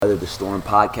Weather the Storm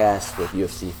podcast with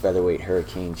UFC featherweight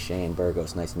Hurricane Shane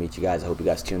Burgos. Nice to meet you guys. I hope you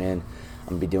guys tune in. I'm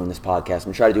going to be doing this podcast. I'm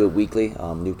going to try to do it weekly,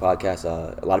 new podcast.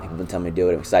 A lot of people have been telling me to do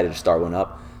it. I'm excited to start one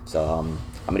up. So I'm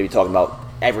going to be talking about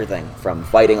everything from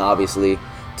fighting, obviously,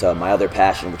 to my other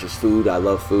passion, which is food. I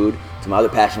love food. To my other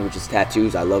passion, which is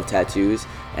tattoos. I love tattoos.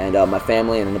 And my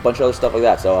family and a bunch of other stuff like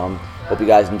that. So hope you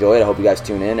guys enjoy it. I hope you guys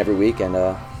tune in every week. And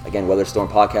again, Weather Storm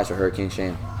podcast with Hurricane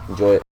Shane. Enjoy it.